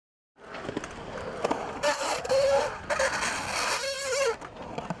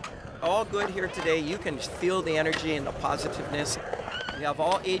all good here today. You can feel the energy and the positiveness. We have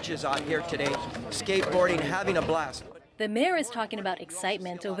all ages out here today, skateboarding, having a blast. The mayor is talking about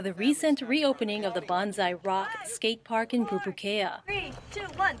excitement over the recent reopening of the Bonsai Rock skate park in Pupukea. 3, 2,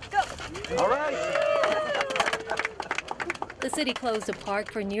 1, go! All right. The city closed the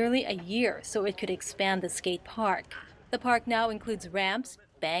park for nearly a year so it could expand the skate park. The park now includes ramps,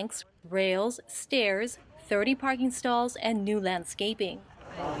 banks, rails, stairs, 30 parking stalls, and new landscaping.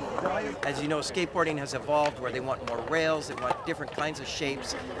 As you know, skateboarding has evolved where they want more rails, they want different kinds of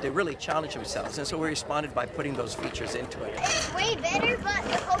shapes. They really challenge themselves, and so we responded by putting those features into it. It's way better, but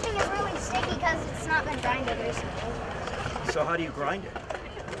the coating is really sticky because it's not been grinded recently. So how do you grind it?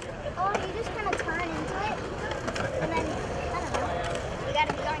 Oh, you just kind of turn into it, and then, I don't know, you got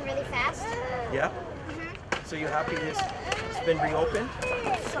to be going really fast. Yeah? So you happy it's been reopened?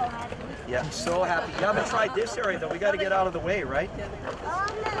 So happy. Yeah, I'm so happy. You haven't tried this area though. We got to get out of the way, right? No,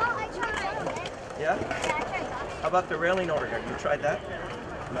 I tried. Yeah? Yeah, I tried that. How about the railing over here? You tried that?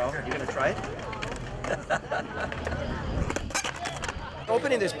 No? You gonna try it?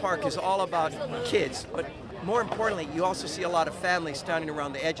 Opening this park is all about kids, but more importantly, you also see a lot of families standing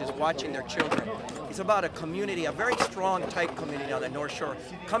around the edges watching their children. It's about a community, a very strong, tight community on the North Shore,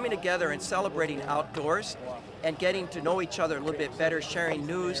 coming together and celebrating outdoors and getting to know each other a little bit better, sharing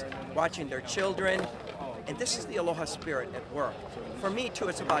news, watching their children. And this is the Aloha spirit at work. For me, too,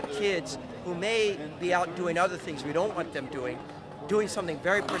 it's about kids who may be out doing other things we don't want them doing something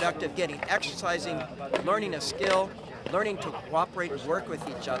very productive, getting exercising, learning a skill, learning to cooperate and work with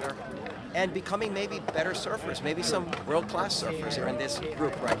each other, and becoming maybe better surfers. Maybe some world-class surfers are in this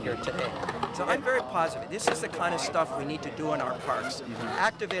group right here today. So I'm very positive. This is the kind of stuff we need to do in our parks.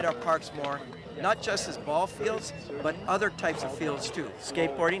 Activate our parks more, not just as ball fields, but other types of fields too.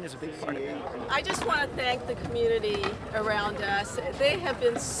 Skateboarding is a big part of it. I just want to thank the community around us. They have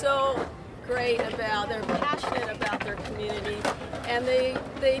been so great they're passionate about their community, and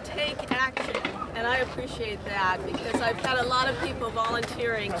they take action. And I appreciate that because I've had a lot of people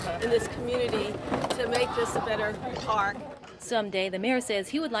volunteering in this community to make this a better park. Someday, the mayor says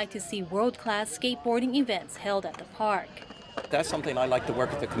he would like to see world-class skateboarding events held at the park. That's something I like to work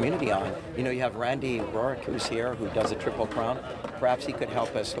with the community on. You know, you have Randy Rorick, who's here, who does a Triple Crown. Perhaps he could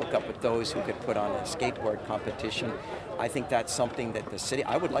help us hook up with those who could put on a skateboard competition. I think that's something that the city,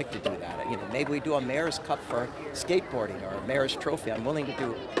 I would like to do that. You know, maybe we do a Mayor's Cup for skateboarding or a Mayor's Trophy. I'm willing to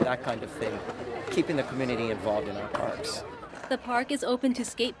do that kind of thing, keeping the community involved in our parks. The park is open to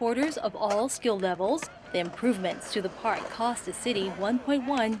skateboarders of all skill levels. The improvements to the park cost the city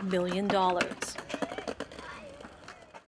 $1.1 million.